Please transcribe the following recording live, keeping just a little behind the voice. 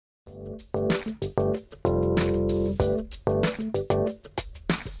Hi,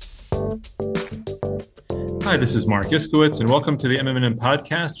 this is Mark Iskowitz, and welcome to the MM+M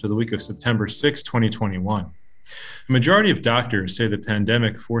podcast for the week of September 6, 2021. A majority of doctors say the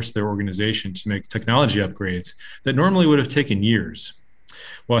pandemic forced their organization to make technology upgrades that normally would have taken years.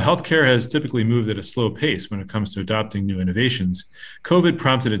 While healthcare has typically moved at a slow pace when it comes to adopting new innovations, COVID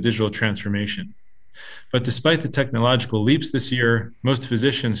prompted a digital transformation. But despite the technological leaps this year, most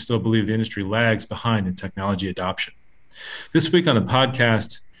physicians still believe the industry lags behind in technology adoption. This week on the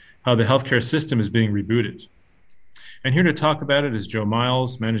podcast, how the healthcare system is being rebooted. And here to talk about it is Joe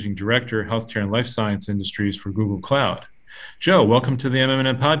Miles, Managing Director, Healthcare and Life Science Industries for Google Cloud. Joe, welcome to the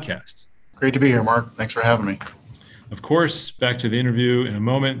MM+M podcast. Great to be here, Mark. Thanks for having me. Of course, back to the interview in a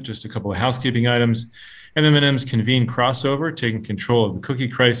moment, just a couple of housekeeping items. MM+M's Convene Crossover, Taking Control of the Cookie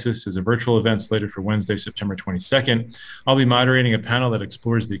Crisis, is a virtual event slated for Wednesday, September 22nd. I'll be moderating a panel that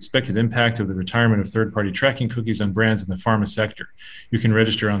explores the expected impact of the retirement of third-party tracking cookies on brands in the pharma sector. You can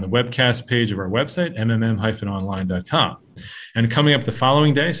register on the webcast page of our website, mmm-online.com. And coming up the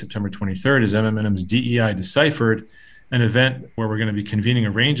following day, September 23rd, is MM+M's DEI Deciphered, an event where we're going to be convening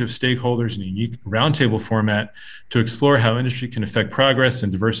a range of stakeholders in a unique roundtable format to explore how industry can affect progress in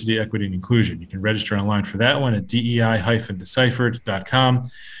diversity, equity, and inclusion. You can register online for that one at dei-deciphered.com.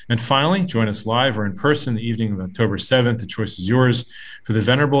 And finally, join us live or in person the evening of October 7th, the choice is yours, for the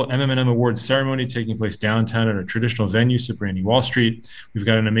venerable MM+M Awards ceremony taking place downtown at our traditional venue, Cipriani Wall Street. We've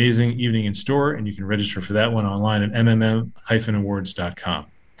got an amazing evening in store, and you can register for that one online at mmm-awards.com.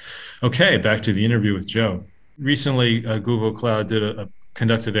 Okay, back to the interview with Joe. Recently, Google Cloud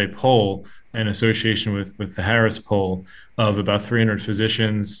conducted a poll in association with the Harris poll of about 300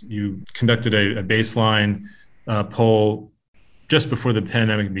 physicians. You conducted a baseline poll just before the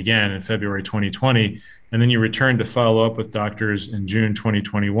pandemic began in February 2020, and then you returned to follow up with doctors in June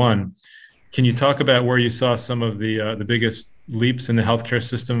 2021. Can you talk about where you saw some of the biggest leaps in the healthcare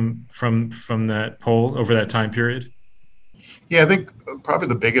system from that poll over that time period? Yeah, I think probably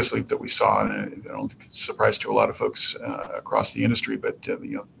the biggest leap that we saw, and I don't think it's a surprise to a lot of folks across the industry, but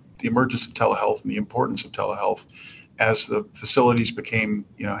the emergence of telehealth and the importance of telehealth as the facilities became,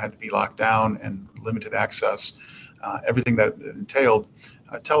 had to be locked down and limited access, everything that it entailed.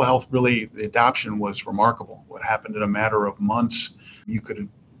 Telehealth, really, the adoption was remarkable. What happened in a matter of months, you could have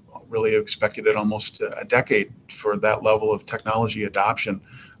really expected it almost a decade for that level of technology adoption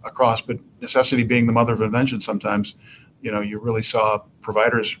across, but necessity being the mother of invention sometimes. You really saw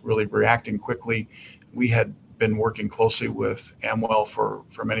providers really reacting quickly. We had been working closely with Amwell for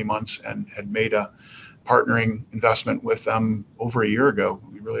many months and had made a partnering investment with them over a year ago.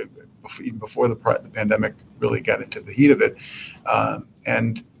 We really, even before the pandemic really got into the heat of it,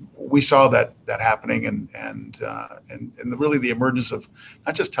 and we saw that happening, and really the emergence of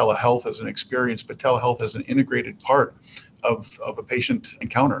not just telehealth as an experience, but telehealth as an integrated part of a patient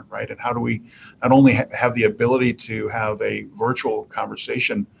encounter, right? And how do we not only have the ability to have a virtual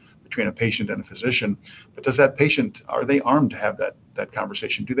conversation between a patient and a physician, but does that patient, are they armed to have that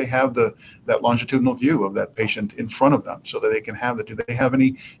conversation? Do they have that longitudinal view of that patient in front of them so that they can have do they have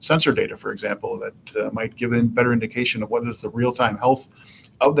any sensor data, for example, that might give them better indication of what is the real-time health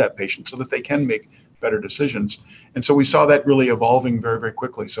of that patient so that they can make better decisions? And so we saw that really evolving very, very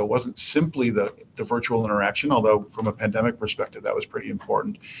quickly. So it wasn't simply the virtual interaction, although from a pandemic perspective, that was pretty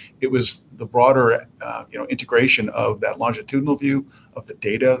important. It was the broader, integration of that longitudinal view of the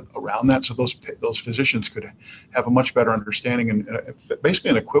data around that. So those physicians could have a much better understanding and basically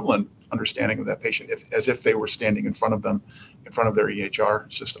an equivalent understanding of that patient as if they were standing in front of them, in front of their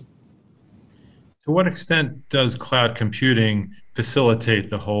EHR system. To what extent does cloud computing facilitate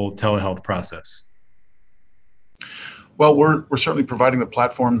the whole telehealth process? Well, we're certainly providing the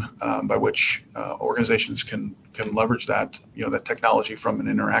platform by which organizations can leverage that technology from an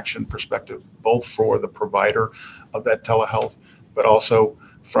interaction perspective, both for the provider of that telehealth, but also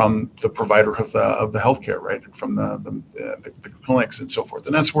from the provider of the healthcare, right, from the clinics and so forth.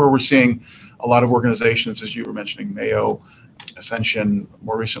 And that's where we're seeing a lot of organizations, as you were mentioning, Mayo, Ascension,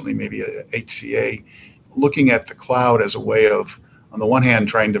 more recently maybe HCA, looking at the cloud as a way of, on the one hand,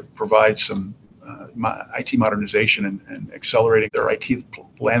 trying to provide some IT modernization and accelerating their IT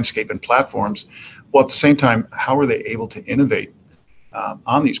landscape and platforms, while at the same time, how are they able to innovate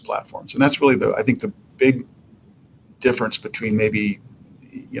on these platforms? And that's really I think the big difference between maybe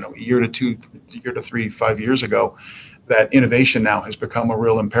a year to 3, 5 years ago, that innovation now has become a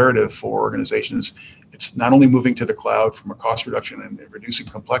real imperative for organizations. It's not only moving to the cloud from a cost reduction and reducing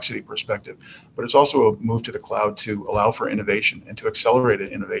complexity perspective, but it's also a move to the cloud to allow for innovation and to accelerate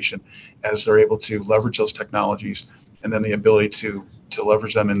innovation as they're able to leverage those technologies and then the ability to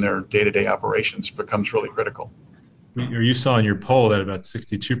leverage them in their day-to-day operations becomes really critical. You saw in your poll that about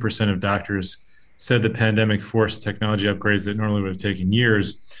 62% of doctors said the pandemic forced technology upgrades that normally would have taken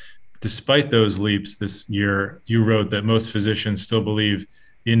years. Despite those leaps this year, you wrote that most physicians still believe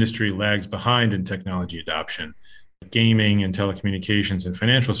the industry lags behind in technology adoption. Gaming and telecommunications and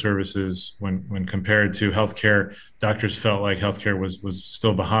financial services, when compared to healthcare, doctors felt like healthcare was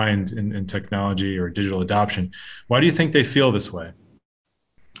still behind in technology or digital adoption. Why do you think they feel this way?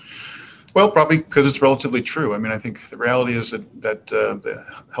 Well, probably because it's relatively true. I mean, I think the reality is that the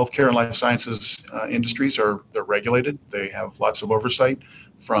healthcare and life sciences industries they're regulated. They have lots of oversight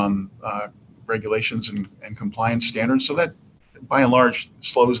from regulations and compliance standards. So that, by and large,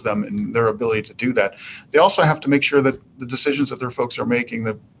 slows them in their ability to do that. They also have to make sure that the decisions that their folks are making,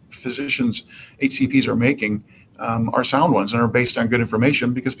 the physicians, HCPs are making, are sound ones and are based on good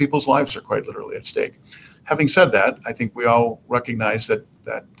information, because people's lives are quite literally at stake. Having said that, I think we all recognize that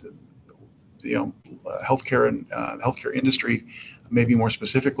healthcare and healthcare industry, maybe more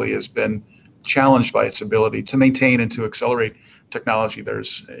specifically, has been challenged by its ability to maintain and to accelerate technology.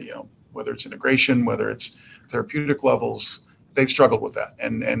 There's whether it's integration, whether it's therapeutic levels, they've struggled with that,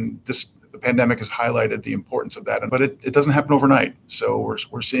 and the pandemic has highlighted the importance of that. But it doesn't happen overnight. So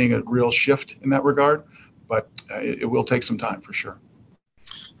we're seeing a real shift in that regard, but it will take some time for sure.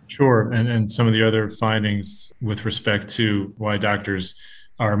 Sure, and some of the other findings with respect to why doctors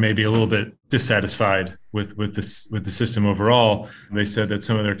are maybe a little bit dissatisfied with the system overall. They said that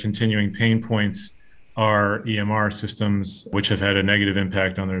some of their continuing pain points are EMR systems, which have had a negative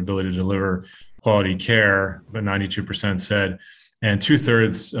impact on their ability to deliver quality care, but 92% said. And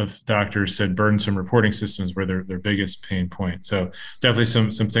 2/3 of doctors said burdensome reporting systems were their biggest pain point. So definitely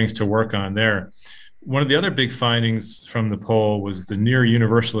some things to work on there. One of the other big findings from the poll was the near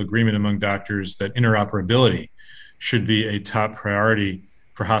universal agreement among doctors that interoperability should be a top priority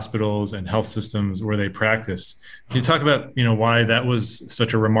for hospitals and health systems where they practice. Can you talk about, why that was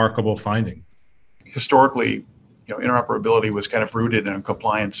such a remarkable finding? Historically, interoperability was kind of rooted in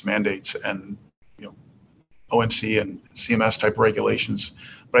compliance mandates and, ONC and CMS type regulations.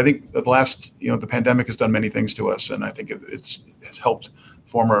 But I think the last, the pandemic has done many things to us, and I think it has helped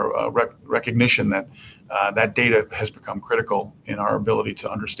form a recognition that that data has become critical in our ability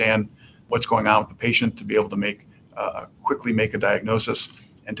to understand what's going on with the patient, to be able to quickly make a diagnosis,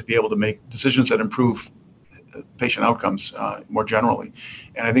 and to be able to make decisions that improve patient outcomes more generally.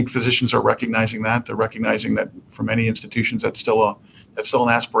 And I think physicians are recognizing that. They're recognizing that for many institutions, that's still an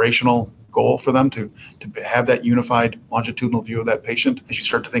aspirational goal for them to have that unified longitudinal view of that patient. As you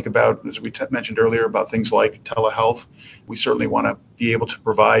start to think about, as we mentioned earlier, about things like telehealth, we certainly want to be able to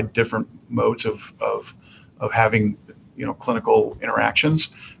provide different modes of having clinical interactions.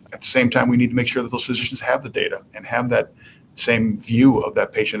 At the same time, we need to make sure that those physicians have the data and have that same view of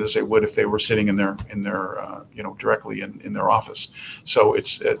that patient as they would if they were sitting in their directly in their office. So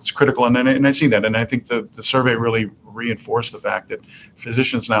it's critical, and I see that, and I think the survey really reinforced the fact that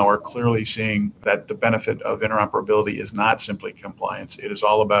physicians now are clearly seeing that the benefit of interoperability is not simply compliance. It is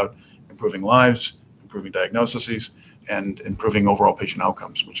all about improving lives, improving diagnoses, and improving overall patient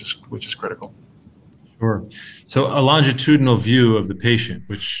outcomes, which is critical. Sure. So a longitudinal view of the patient,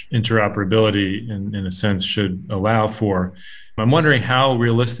 which interoperability in a sense should allow for. I'm wondering how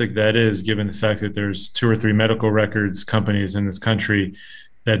realistic that is, given the fact that there's 2 or 3 medical records companies in this country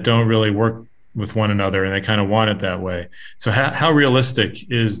that don't really work with one another, and they kind of want it that way. So how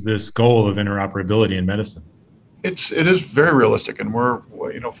realistic is this goal of interoperability in medicine? It is very realistic, and we're,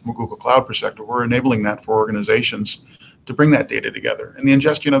 from a Google Cloud perspective, we're enabling that for organizations to bring that data together. And the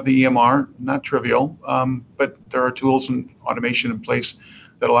ingestion of the EMR, not trivial, but there are tools and automation in place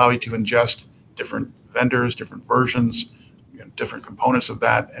that allow you to ingest different vendors, different versions, different components of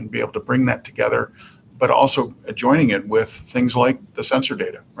that, and be able to bring that together, but also joining it with things like the sensor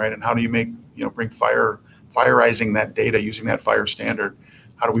data, right? And how do you bring fireizing that data using that FHIR standard?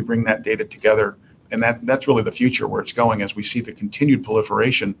 How do we bring that data together? And that's really the future where it's going, as we see the continued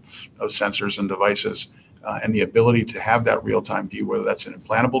proliferation of sensors and devices, and the ability to have that real-time view, whether that's an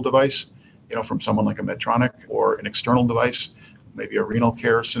implantable device, from someone like a Medtronic, or an external device, maybe a renal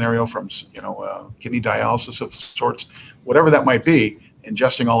care scenario from, kidney dialysis of sorts, whatever that might be.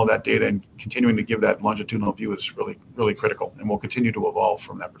 Ingesting all of that data and continuing to give that longitudinal view is really, really critical, and will continue to evolve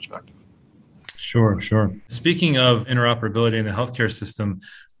from that perspective. Sure. Speaking of interoperability in the healthcare system,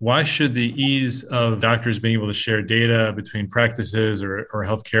 why should the ease of doctors being able to share data between practices or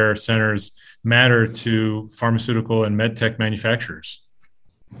healthcare centers matter to pharmaceutical and med tech manufacturers?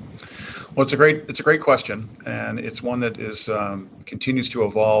 Well, it's a great question, and it's one that is continues to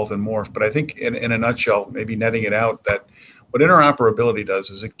evolve and morph. But I think in a nutshell, maybe netting it out, that what interoperability does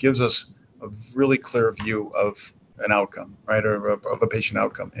is it gives us a really clear view of an outcome, right, or of a patient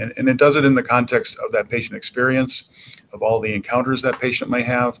outcome, and it does it in the context of that patient experience, of all the encounters that patient may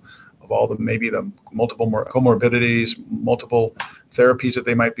have, of all the maybe the multiple more comorbidities, multiple therapies that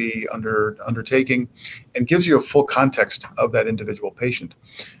they might be undertaking, and gives you a full context of that individual patient.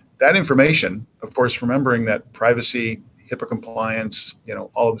 That information, of course, remembering that privacy, HIPAA compliance,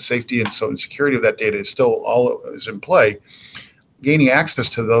 all of the safety and so security of that data is still all is in play. Gaining access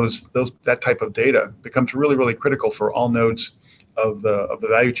to that type of data becomes really, really critical for all nodes of the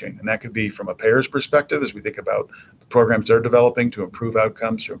value chain, and that could be from a payer's perspective as we think about the programs they're developing to improve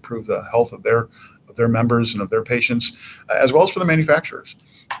outcomes, to improve the health of their members and of their patients, as well as for the manufacturers.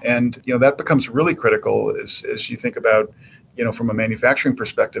 And that becomes really critical as you think about from a manufacturing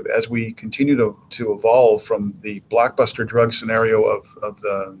perspective, as we continue to evolve from the blockbuster drug scenario of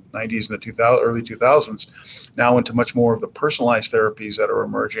the 90s and the early 2000s, now into much more of the personalized therapies that are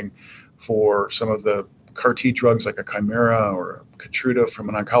emerging for some of the CAR T drugs like a Chimera or a Keytruda from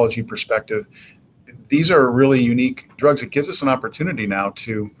an oncology perspective. These are really unique drugs. It gives us an opportunity now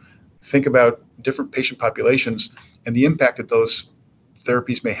to think about different patient populations and the impact that those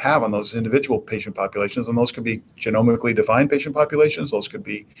therapies may have on those individual patient populations, and those could be genomically defined patient populations, those could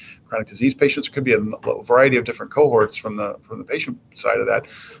be chronic disease patients, it could be a variety of different cohorts from the patient side of that.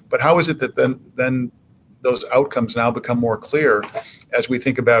 But how is it that then those outcomes now become more clear as we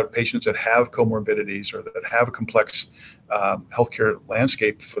think about patients that have comorbidities or that have a complex healthcare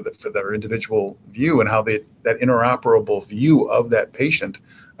landscape for their individual view, and how that interoperable view of that patient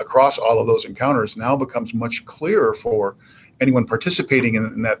across all of those encounters now becomes much clearer for anyone participating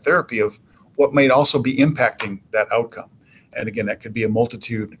in that therapy of what might also be impacting that outcome. And again, that could be a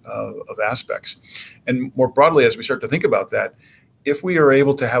multitude of aspects. And more broadly, as we start to think about that, if we are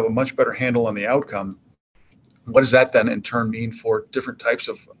able to have a much better handle on the outcome, what does that then in turn mean for different types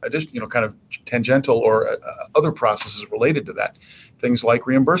of additional, kind of tangential or other processes related to that? Things like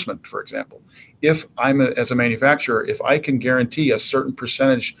reimbursement, for example. If as a manufacturer, if I can guarantee a certain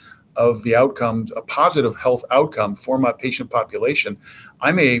percentage of the outcomes, a positive health outcome for my patient population,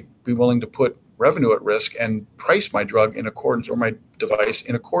 I may be willing to put revenue at risk and price my drug in accordance, or my device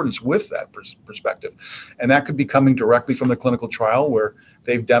in accordance with that perspective. And that could be coming directly from the clinical trial, where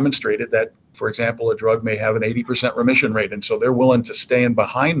they've demonstrated that, for example, a drug may have an 80% remission rate. And so they're willing to stand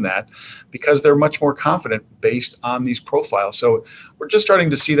behind that because they're much more confident based on these profiles. So we're just starting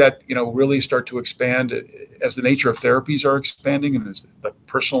to see that, really start to expand as the nature of therapies are expanding, and as the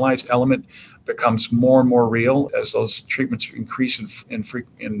personalized element becomes more and more real as those treatments increase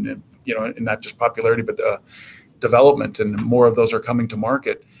in not just popularity, but the development, and more of those are coming to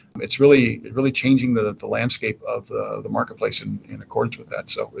market. It's really changing the landscape of the marketplace in accordance with that.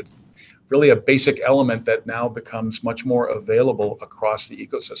 So it's really a basic element that now becomes much more available across the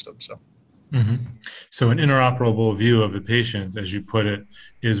ecosystem. So. Mm-hmm. So an interoperable view of the patient, as you put it,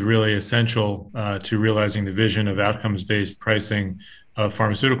 is really essential to realizing the vision of outcomes-based pricing of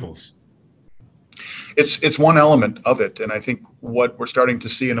pharmaceuticals. It's one element of it, and I think what we're starting to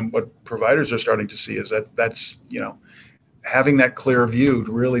see and what providers are starting to see is that's having that clear view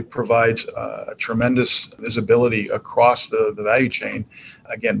really provides a tremendous visibility across the value chain.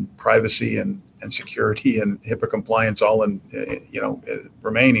 Again, privacy and security and HIPAA compliance all in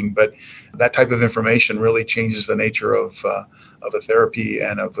remaining, but that type of information really changes the nature of a therapy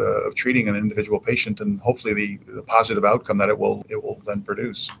and of treating an individual patient, and hopefully the positive outcome that it will then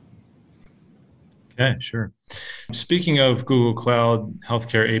produce. Okay, sure. Speaking of Google Cloud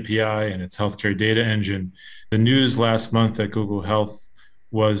Healthcare API and its healthcare data engine, the news last month that Google Health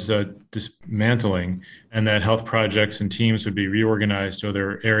was dismantling and that health projects and teams would be reorganized to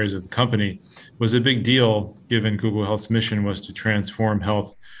other areas of the company was a big deal, given Google Health's mission was to transform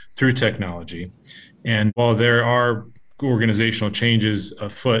health through technology. And while there are organizational changes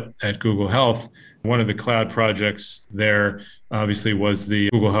afoot at Google Health, one of the cloud projects there obviously was the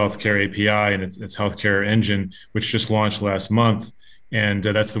Google Healthcare API and its healthcare engine, which just launched last month. And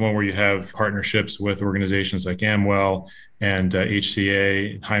that's the one where you have partnerships with organizations like Amwell and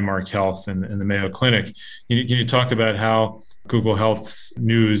HCA, Highmark Health, and the Mayo Clinic. Can you talk about how Google Health's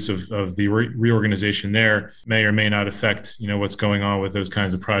news of the reorganization there may or may not affect what's going on with those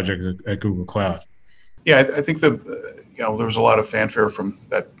kinds of projects at Google Cloud? Yeah, I think there was a lot of fanfare from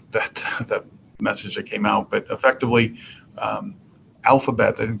that message that came out, but effectively,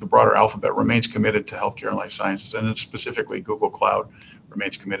 Alphabet, I think the broader Alphabet, remains committed to healthcare and life sciences, and specifically Google Cloud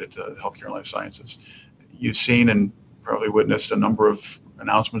remains committed to healthcare and life sciences. You've seen and probably witnessed a number of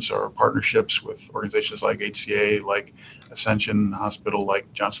announcements or partnerships with organizations like HCA, like Ascension Hospital,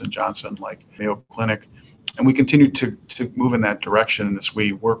 like Johnson & Johnson, like Mayo Clinic. And we continue to move in that direction as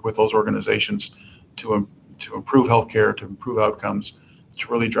we work with those organizations to improve healthcare, to improve outcomes,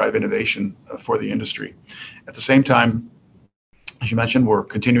 to really drive innovation for the industry. At the same time, as you mentioned, we're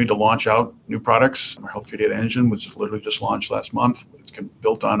continuing to launch out new products. Our healthcare data engine was literally just launched last month. It's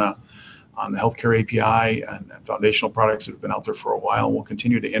built on the healthcare API and foundational products that have been out there for a while. We'll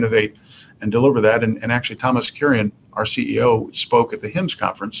continue to innovate and deliver that. And actually, Thomas Kurian, our CEO, spoke at the HIMSS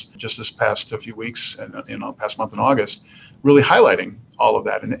conference just this past few weeks, and past month in August, really highlighting all of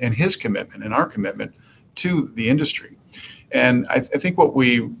that and his commitment and our commitment to the industry. And I think what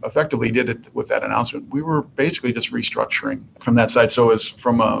we effectively did with that announcement, we were basically just restructuring from that side. So as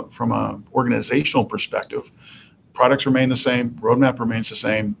from a organizational perspective, products remain the same, roadmap remains the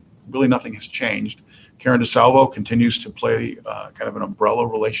same, really nothing has changed. Karen DeSalvo continues to play kind of an umbrella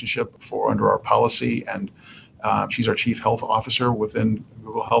relationship under our policy, and she's our Chief Health Officer within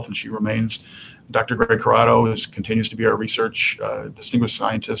Google Health, and she remains. Dr. Greg Corrado continues to be our research distinguished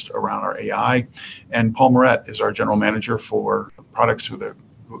scientist around our AI, and Paul Moret is our General Manager for products through the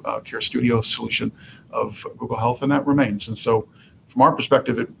Care Studio solution of Google Health, and that remains. And so from our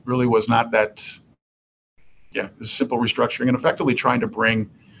perspective, it really was not that, simple restructuring, and effectively trying to bring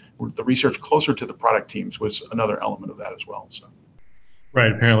the research closer to the product teams was another element of that as well. So.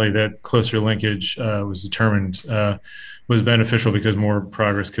 Right. Apparently, that closer linkage was determined was beneficial because more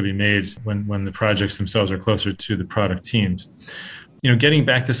progress could be made when the projects themselves are closer to the product teams. Getting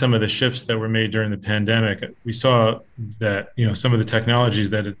back to some of the shifts that were made during the pandemic, we saw that some of the technologies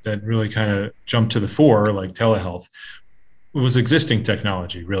that really kind of jumped to the fore, like telehealth, was existing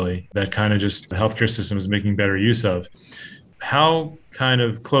technology, really, that kind of just the healthcare system is making better use of. How kind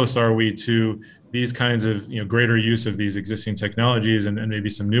of close are we to these kinds of greater use of these existing technologies and maybe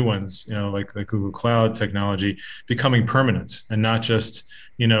some new ones, like the Google Cloud technology, becoming permanent and not just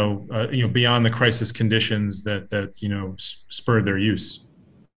beyond the crisis conditions that spurred their use?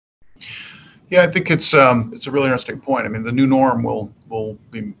 Yeah, I think it's a really interesting point. I mean, the new norm will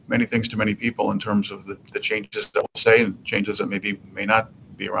be many things to many people in terms of the changes that we'll say and changes that may not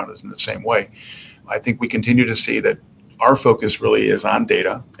be around us in the same way. I think we continue to see that our focus really is on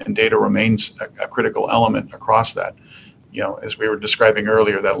data, and data remains a critical element across that. As we were describing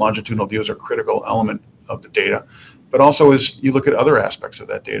earlier, that longitudinal view is a critical element of the data, but also as you look at other aspects of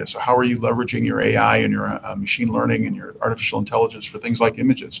that data. So how are you leveraging your AI and your machine learning and your artificial intelligence for things like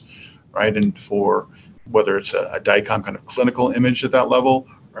images, right? And for whether it's a DICOM kind of clinical image at that level,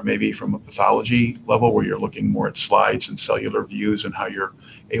 or maybe from a pathology level where you're looking more at slides and cellular views and how you're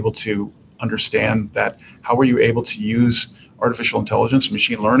able to understand that. How are you able to use artificial intelligence,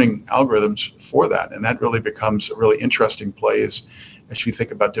 machine learning algorithms for that? And that really becomes a really interesting play as we think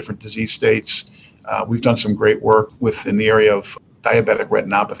about different disease states. We've done some great work within the area of diabetic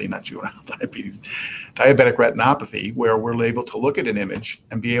retinopathy, not juvenile diabetes, diabetic retinopathy, where we're able to look at an image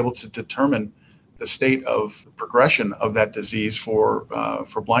and be able to determine the state of progression of that disease for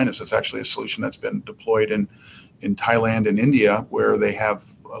blindness. It's actually a solution that's been deployed in Thailand and India, where they have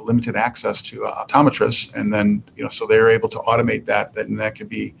limited access to optometrists, and then so they're able to automate that, and that could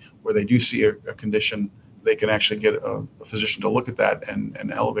be where they do see a condition, they can actually get a physician to look at that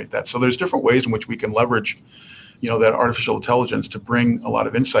and elevate that. So there's different ways in which we can leverage that artificial intelligence to bring a lot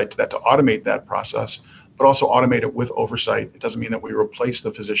of insight to that, to automate that process, but also automate it with oversight. It doesn't mean that we replace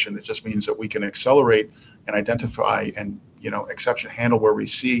the physician. It just means that we can accelerate and identify and exception handle where we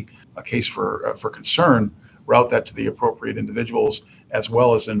see a case for concern, route that to the appropriate individuals, as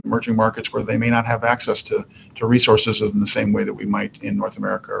well as in emerging markets where they may not have access to resources in the same way that we might in North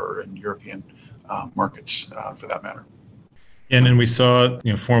America or in European markets, for that matter. And then we saw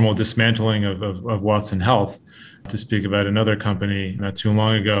formal dismantling of Watson Health. To speak about another company not too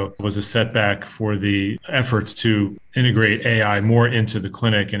long ago, was a setback for the efforts to integrate AI more into the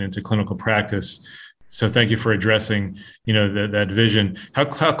clinic and into clinical practice. So thank you for addressing, that vision. How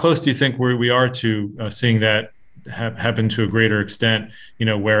close do you think we are to seeing that happen to a greater extent?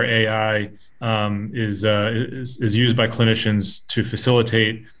 Where AI is used by clinicians to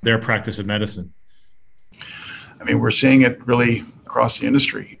facilitate their practice of medicine. I mean, we're seeing it really across the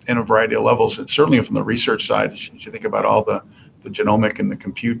industry in a variety of levels. And certainly from the research side, as you think about all the genomic and the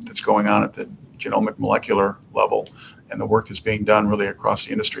compute that's going on at the genomic molecular level, and the work that's being done really across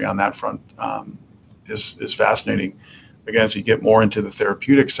the industry on that front, is fascinating. Again, as you get more into the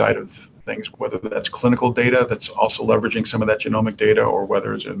therapeutic side of things, whether that's clinical data that's also leveraging some of that genomic data, or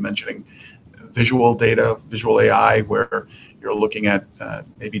whether, as I'm mentioning, visual data, visual AI, where you're looking at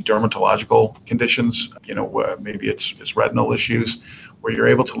maybe dermatological conditions, maybe it's retinal issues, where you're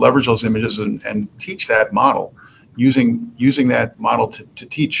able to leverage those images and teach that model, using that model to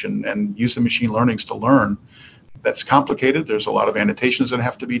teach and use the machine learnings to learn. That's complicated. There's a lot of annotations that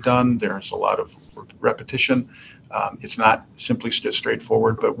have to be done. There's a lot of repetition. It's not simply just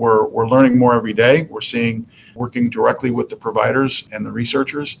straightforward, but we're learning more every day. We're working directly with the providers and the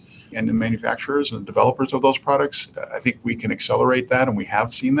researchers and the manufacturers and the developers of those products. I think we can accelerate that, and we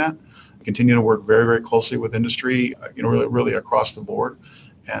have seen that. We continue to work very, very closely with industry, really across the board.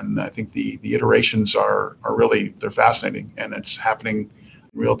 And I think the iterations are really, they're fascinating, and it's happening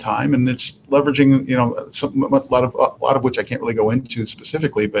real time, and it's leveraging a lot of which I can't really go into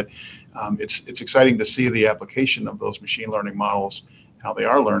specifically, but it's exciting to see the application of those machine learning models, how they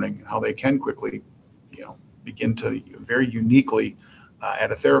are learning, how they can quickly begin to very uniquely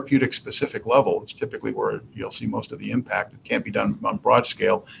at a therapeutic specific level. It's typically where you'll see most of the impact. It can't be done on broad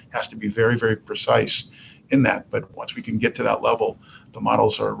scale. It has to be very, very precise in that, but once we can get to that level, the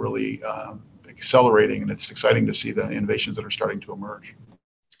models are really accelerating, and it's exciting to see the innovations that are starting to emerge.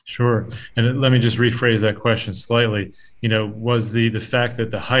 Sure. And let me just rephrase that question slightly. Was the fact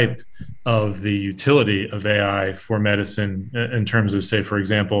that the hype of the utility of AI for medicine in terms of, say, for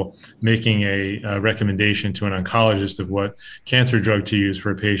example, making a recommendation to an oncologist of what cancer drug to use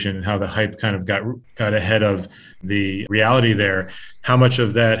for a patient, and how the hype kind of got ahead of the reality there, how much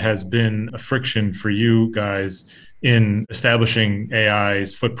of that has been a friction for you guys in establishing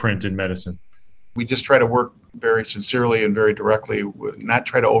AI's footprint in medicine? We just try to work very sincerely and very directly, not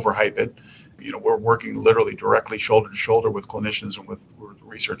try to overhype it. We're working literally directly shoulder to shoulder with clinicians and with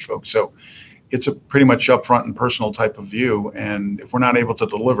research folks. So it's a pretty much upfront and personal type of view. And if we're not able to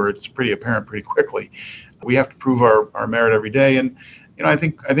deliver it, it's pretty apparent pretty quickly. We have to prove our merit every day. And I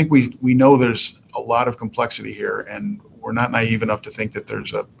think we know there's a lot of complexity here, and we're not naive enough to think that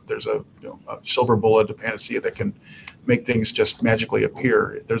there's a silver bullet, a panacea that can make things just magically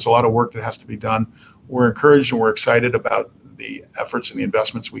appear. There's a lot of work that has to be done. We're encouraged and we're excited about the efforts and the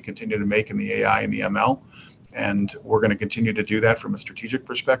investments we continue to make in the AI and the ML, and we're going to continue to do that from a strategic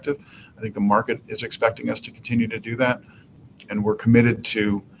perspective. I think the market is expecting us to continue to do that, and we're committed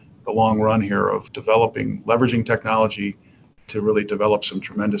to the long run here of leveraging technology to really develop some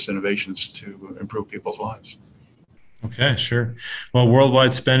tremendous innovations to improve people's lives. Okay, sure. Well,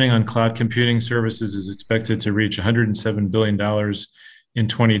 worldwide spending on cloud computing services is expected to reach $107 billion in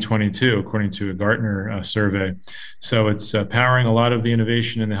 2022, according to a Gartner survey. So it's powering a lot of the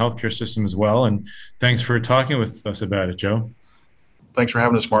innovation in the healthcare system as well. And thanks for talking with us about it, Joe. Thanks for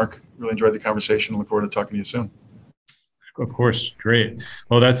having us, Mark. Really enjoyed the conversation. Look forward to talking to you soon. Of course. Great.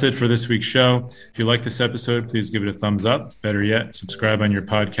 Well, that's it for this week's show. If you like this episode, please give it a thumbs up. Better yet, subscribe on your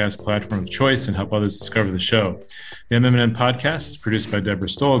podcast platform of choice and help others discover the show. The MM+M podcast is produced by Deborah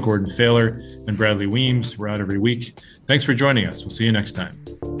Stoll, Gordon Thaler, and Bradley Weems. We're out every week. Thanks for joining us. We'll see you next time.